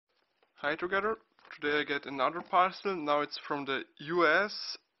Hi together. Today I get another parcel. Now it's from the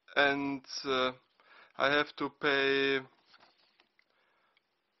US and I have to pay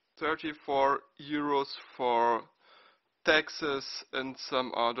 34 euros for taxes and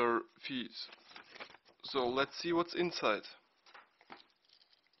some other fees. So let's see what's inside.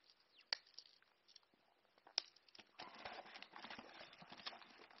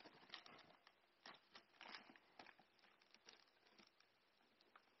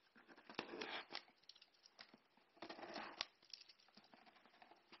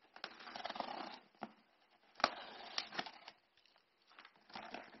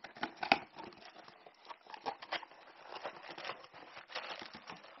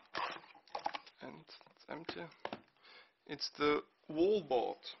 And it's empty. It's the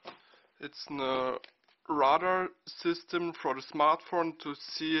Walabot. It's a radar system for the smartphone to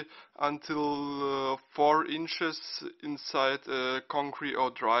see until 4 inches inside a concrete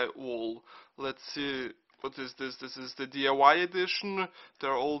or dry wall. Let's see, what is this? This is the DIY edition. There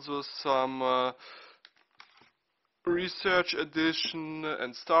are also some research edition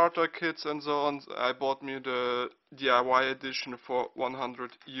and starter kits and so on. I bought me the DIY edition for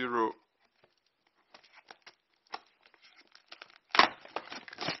 100 euro.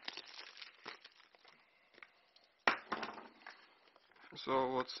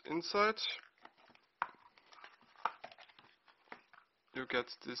 So what's inside? You get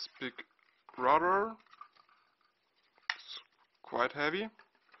this big rudder. It's quite heavy.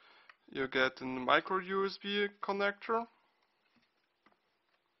 You get a micro USB connector.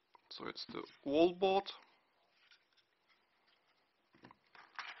 So it's the Walabot.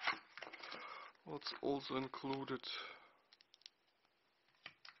 What's also included?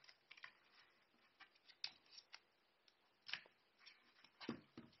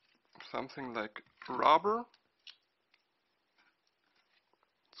 Something like rubber.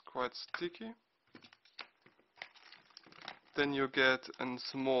 It's quite sticky. Then you get a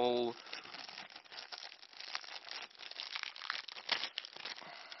small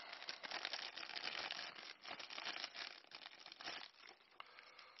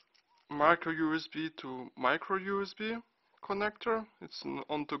micro USB to micro USB connector. It's an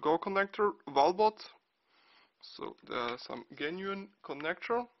on-to-go connector, Walabot. So there are some genuine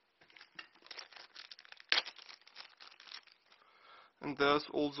connector. And there's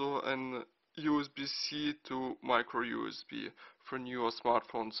also an USB-C to micro USB for newer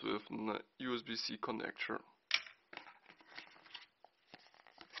smartphones with an USB-C connector.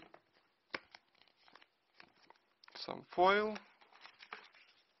 Some foil.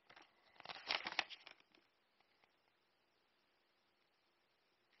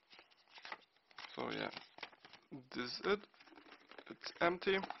 So yeah, this is it. It's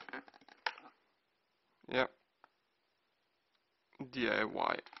empty. Yeah.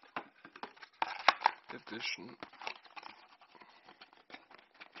 DIY edition.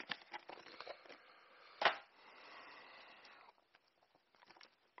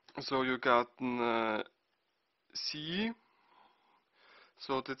 So you got an CE.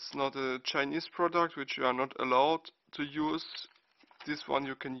 So that's not a Chinese product which you are not allowed to use. This one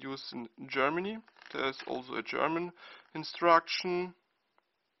you can use in Germany. There's also a German instruction.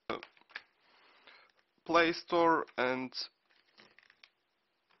 Play Store and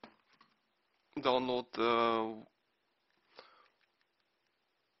download the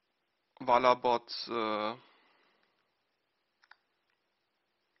Walabot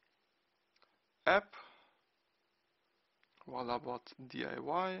app, Walabot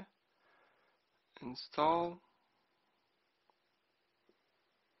DIY, install.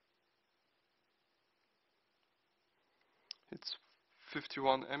 It's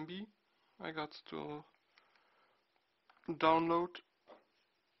 51 MB I got to download.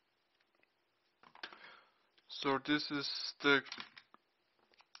 So this is the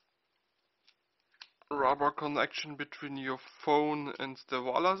rubber connection between your phone and the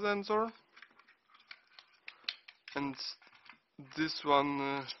Walla sensor. And this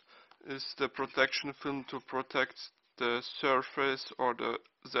one is the protection film to protect the surface or the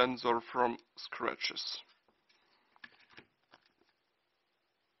sensor from scratches.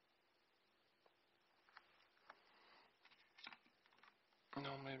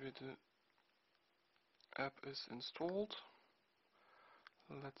 Now maybe the app is installed.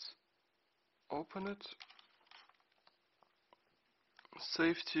 Let's open it.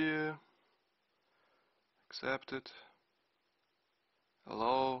 Safety. Accept it.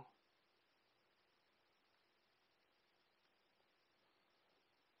 Hello.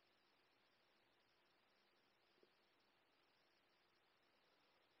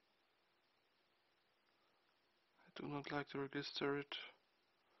 I do not like to register it.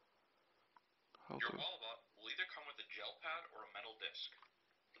 Your Walabot will either come with a gel pad or a metal disc.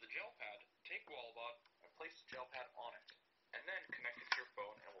 For the gel pad, take Walabot and place the gel pad on it, and then connect it to your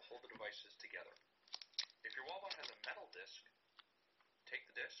phone and it will hold the devices together. If your Walabot has a metal disc, take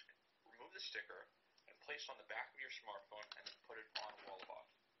the disc, remove the sticker, and place it on the back of your smartphone and then put it on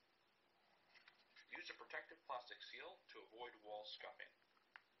Walabot. Use a protective plastic seal to avoid wall scuffing.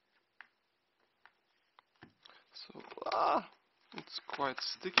 So, it's quite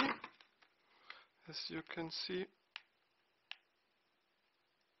sticky, as you can see.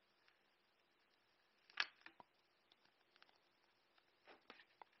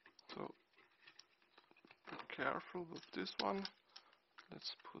 So, be careful with this one.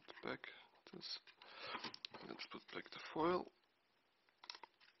 Let's put back the foil.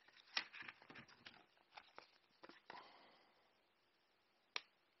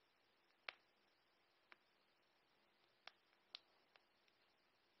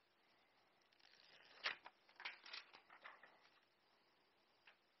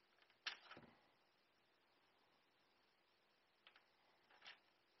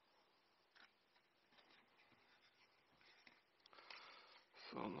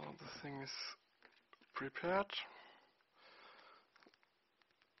 So now the thing is prepared.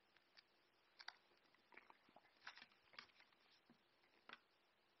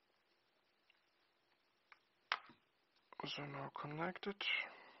 So now connected.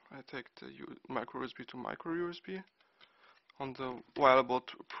 I take the micro USB to micro USB. On the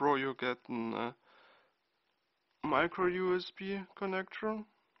Walabot Pro you get a micro USB connector.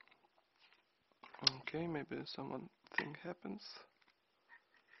 Okay, maybe something happens.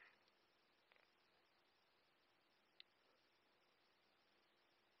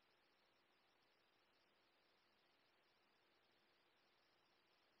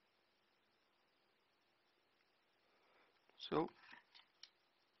 So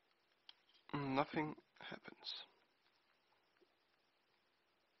nothing happens.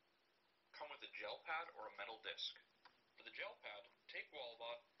 Come with a gel pad or a metal disc. For the gel pad, take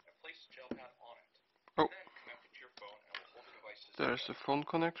Walabot and place the gel pad on it. Oh, and then connect it to your phone and it will hold the devices there's together. a phone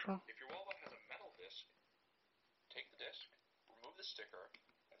connector. If your Walabot has a metal disc, take the disc, remove the sticker,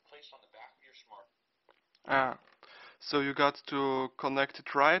 and place it on the back of your smartphone. So you got to connect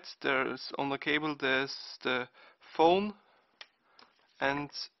it right. There's on the cable there's the phone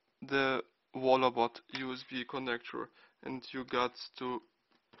and the Walabot USB connector, and you got to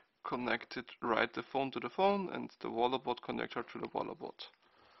connect it right, the phone to the phone and the Walabot connector to the Walabot.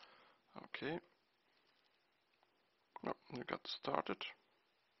 Okay. Oh, you got started.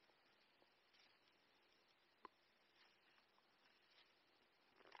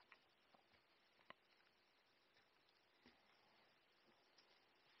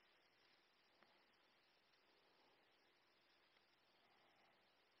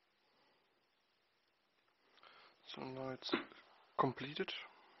 So now it's completed.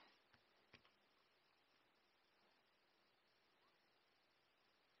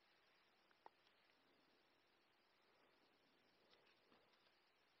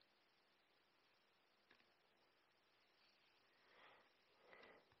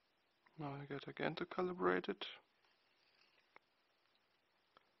 Now I get again to calibrate it.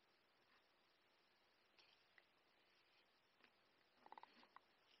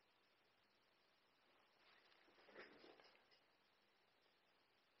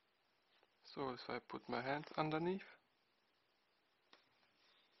 So if I put my hand underneath,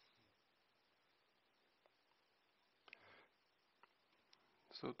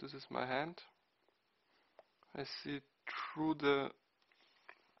 so this is my hand. I see through the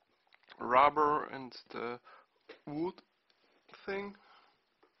rubber and the wood thing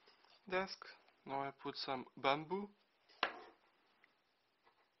desk. Now I put some bamboo.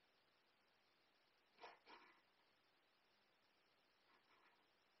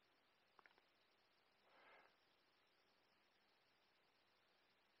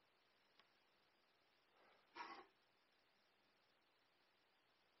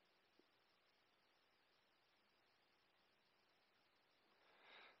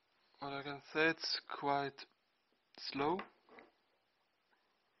 What I can say, it's quite slow.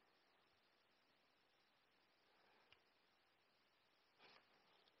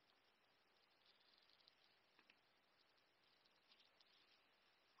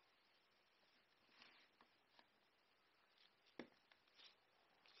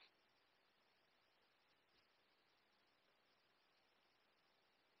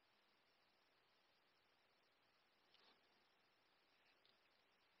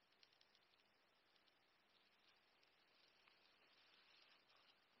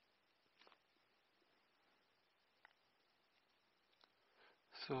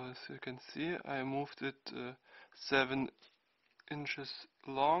 So as you can see, I moved it 7 inches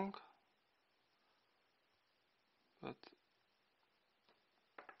long, but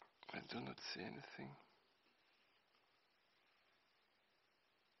I do not see anything.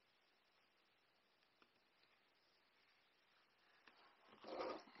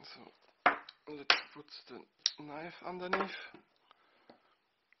 So let's put the knife underneath.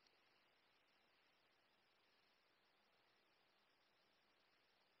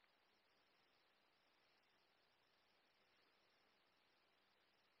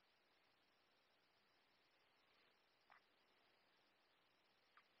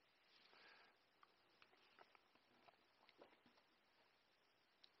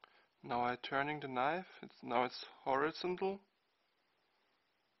 Now I'm turning the knife. Now it's horizontal.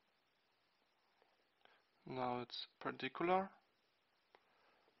 Now it's perpendicular.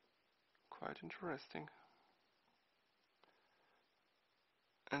 Quite interesting.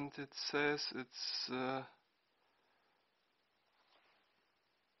 And it says it's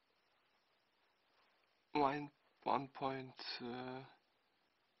 1.6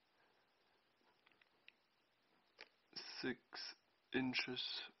 inches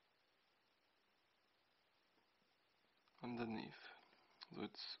underneath. So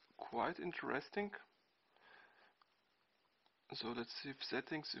it's quite interesting. So let's see if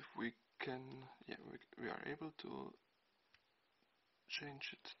settings, if we can, yeah, we are able to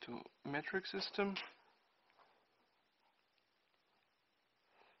change it to metric system.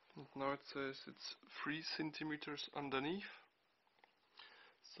 And now it says it's 3 centimeters underneath.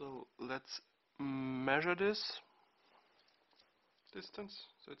 So let's measure this distance.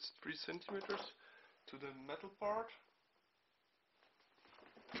 So it's 3 centimeters to the metal part.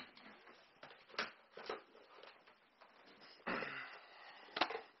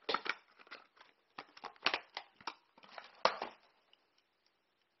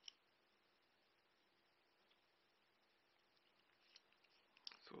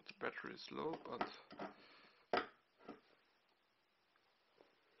 So the battery is low, but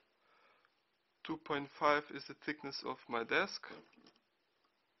 2.5 is the thickness of my desk.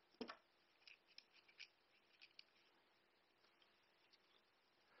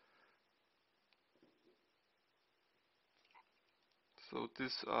 So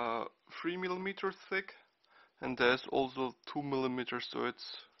these are 3 millimeters thick, and there's also 2 millimeters, so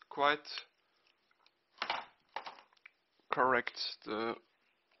it's quite correct.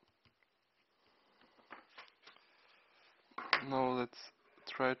 Now let's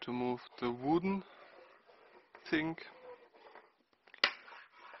try to move the wooden thing.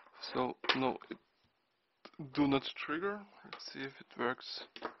 So no, it do not trigger. Let's see if it works.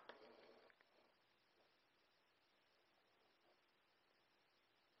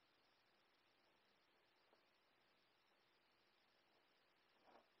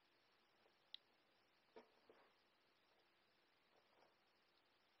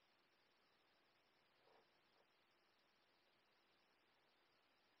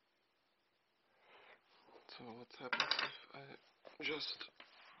 So what happens if I just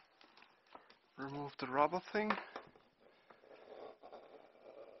remove the rubber thing?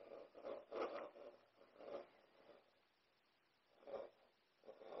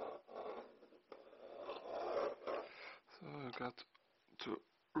 So I got to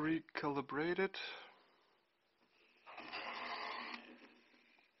recalibrate it.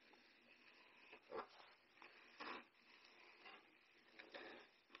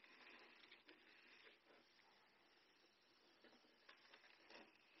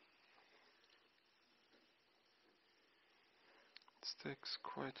 It takes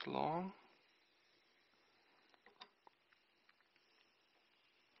quite long.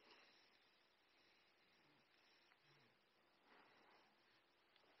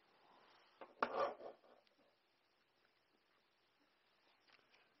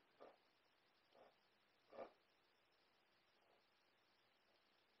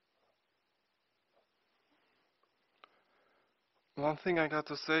 One thing I got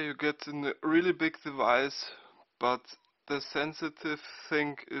to say, you get a really big device, but the sensitive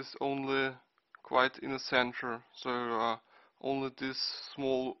thing is only quite in the center. So only this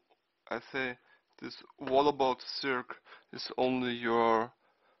small, I say, this Walabot circ is only your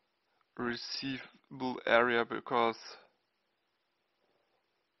receivable area, because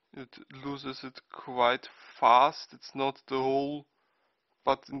it loses it quite fast. It's not the whole,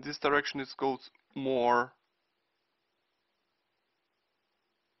 but in this direction it goes more.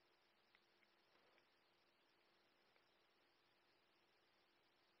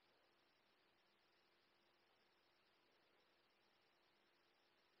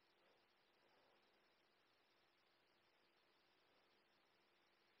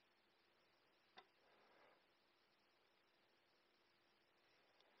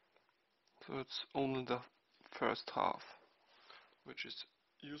 So it's only the first half which is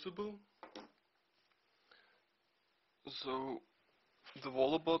usable. So the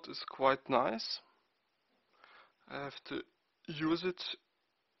Walabot is quite nice. I have to use it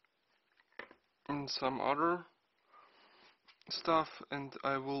in some other stuff, and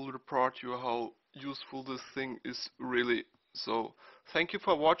I will report you how useful this thing is really. So thank you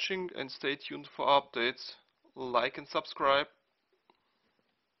for watching and stay tuned for updates. Like and subscribe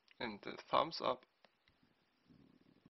and thumbs up.